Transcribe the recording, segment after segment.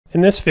In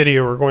this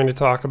video, we're going to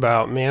talk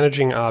about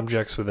managing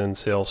objects within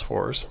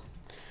Salesforce.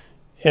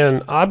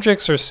 And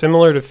objects are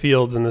similar to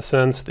fields in the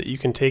sense that you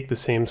can take the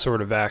same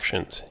sort of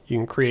actions. You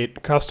can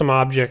create custom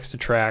objects to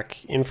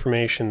track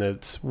information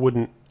that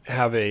wouldn't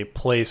have a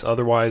place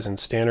otherwise in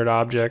standard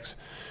objects.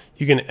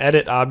 You can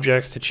edit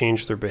objects to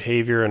change their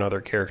behavior and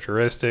other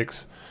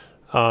characteristics.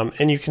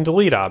 And you can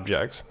delete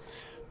objects.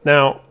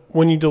 Now,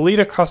 when you delete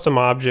a custom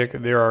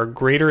object, there are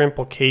greater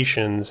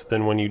implications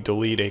than when you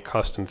delete a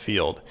custom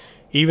field.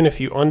 Even if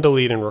you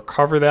undelete and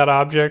recover that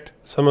object,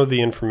 some of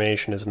the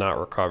information is not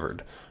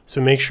recovered. So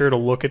make sure to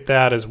look at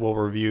that, as we'll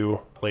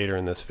review later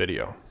in this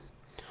video.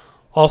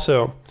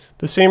 Also,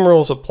 the same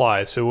rules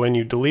apply. So when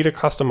you delete a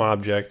custom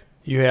object,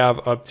 you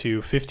have up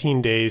to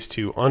 15 days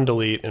to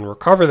undelete and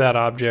recover that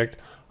object,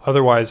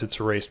 otherwise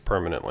it's erased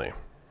permanently.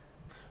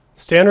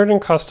 Standard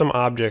and custom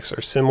objects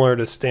are similar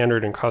to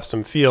standard and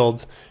custom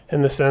fields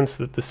in the sense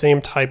that the same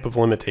type of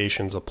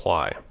limitations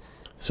apply.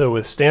 So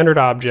with standard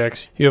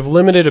objects, you have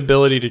limited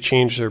ability to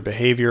change their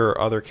behavior or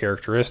other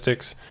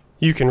characteristics.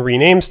 You can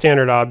rename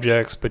standard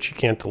objects, but you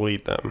can't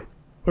delete them.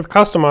 With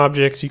custom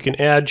objects, you can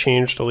add,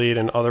 change, delete,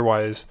 and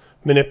otherwise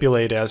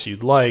manipulate as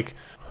you'd like,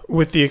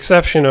 with the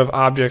exception of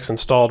objects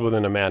installed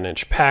within a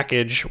managed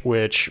package,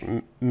 which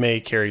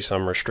may carry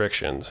some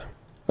restrictions.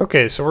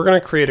 Okay, so we're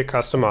going to create a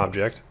custom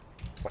object.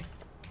 I'm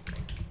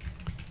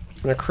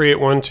going to create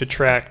one to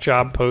track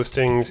job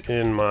postings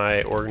in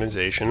my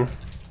organization.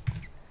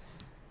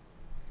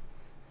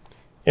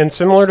 And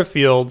similar to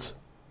fields,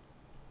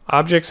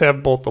 objects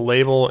have both the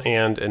label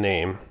and a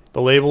name.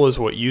 The label is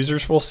what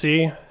users will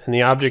see, and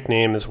the object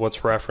name is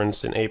what's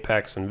referenced in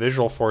Apex and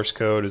Visualforce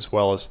code, as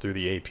well as through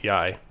the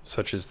API,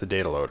 such as the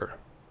data loader.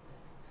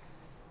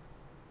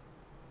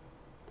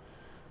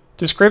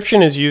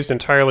 Description is used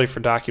entirely for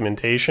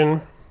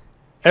documentation.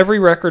 Every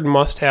record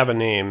must have a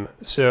name.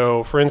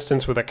 So, for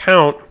instance, with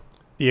account,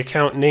 the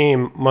account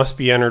name must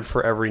be entered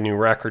for every new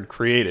record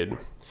created.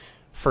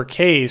 For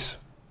case,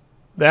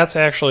 that's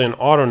actually an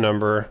auto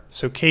number,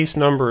 so case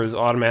number is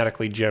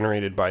automatically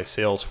generated by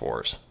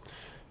Salesforce.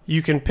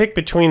 You can pick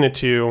between the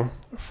two.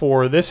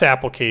 For this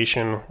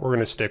application, we're going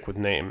to stick with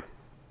name.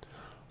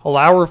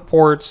 Allow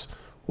reports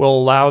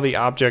will allow the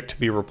object to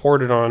be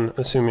reported on,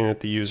 assuming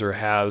that the user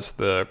has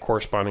the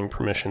corresponding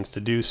permissions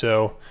to do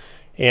so.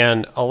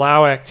 And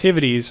allow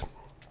activities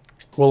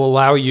will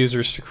allow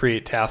users to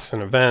create tasks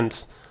and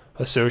events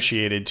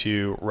associated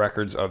to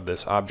records of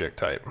this object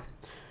type.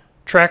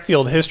 Track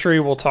field history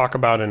we'll talk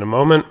about in a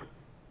moment.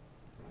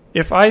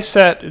 If I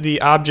set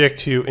the object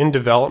to in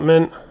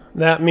development,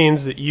 that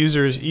means that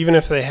users, even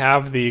if they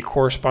have the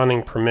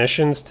corresponding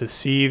permissions to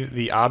see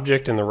the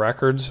object in the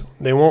records,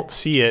 they won't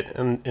see it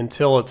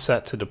until it's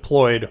set to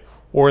deployed,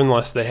 or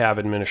unless they have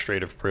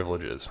administrative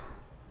privileges.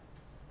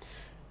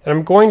 And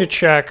I'm going to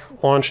check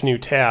Launch New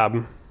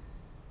Tab.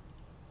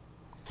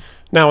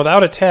 Now,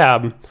 without a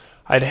tab,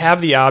 I'd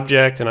have the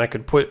object and I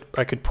could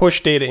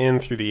push data in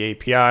through the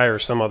API or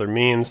some other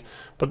means,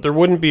 but there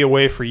wouldn't be a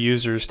way for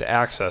users to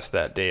access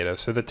that data.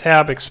 So the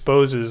tab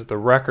exposes the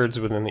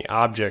records within the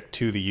object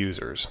to the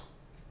users.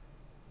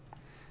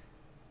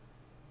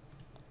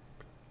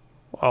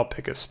 I'll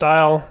pick a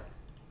style,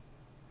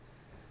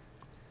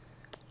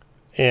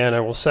 and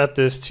I will set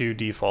this to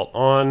default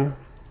on.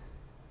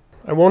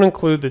 I won't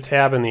include the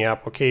tab in the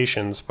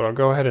applications, but I'll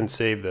go ahead and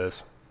save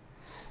this.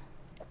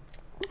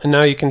 And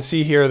now you can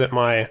see here that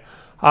my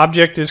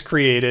object is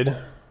created.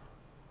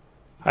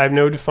 I have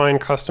no defined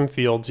custom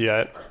fields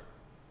yet.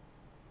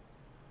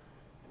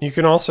 You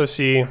can also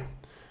see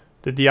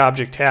that the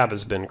object tab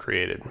has been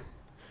created.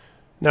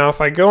 Now if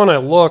I go and I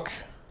look,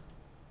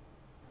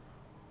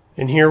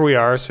 and here we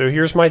are, so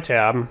here's my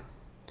tab,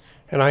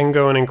 and I can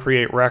go in and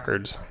create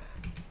records.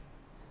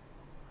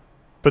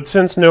 But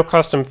since no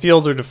custom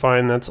fields are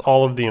defined, that's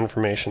all of the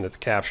information that's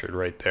captured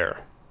right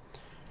there.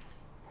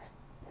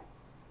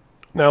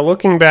 Now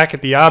looking back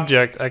at the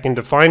object, I can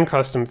define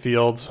custom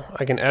fields,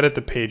 I can edit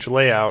the page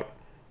layout,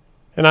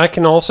 and I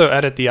can also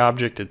edit the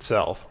object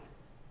itself.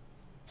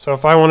 So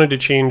if I wanted to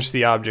change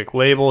the object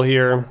label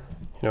here,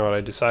 you know what,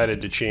 I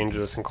decided to change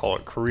this and call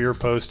it career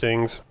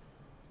postings,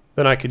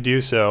 then I could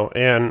do so.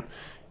 And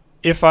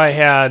if I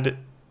had,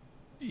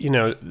 you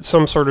know,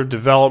 some sort of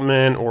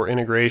development or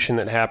integration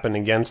that happened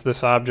against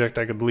this object,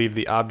 I could leave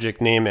the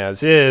object name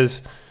as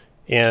is,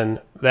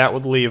 and that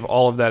would leave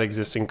all of that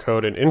existing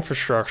code and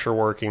infrastructure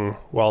working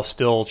while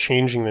still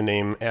changing the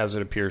name as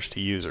it appears to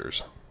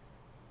users.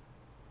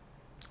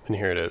 And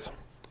here it is.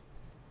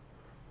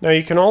 Now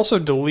you can also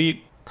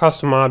delete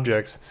custom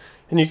objects,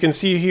 and you can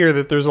see here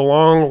that there's a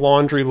long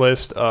laundry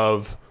list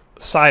of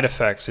side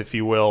effects, if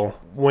you will,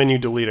 when you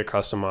delete a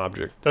custom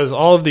object. It does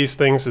all of these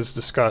things as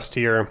discussed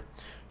here.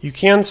 You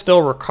can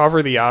still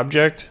recover the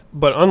object,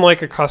 but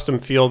unlike a custom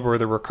field where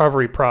the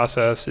recovery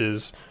process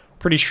is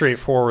pretty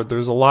straightforward,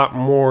 there's a lot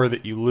more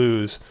that you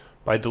lose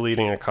by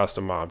deleting a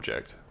custom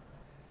object.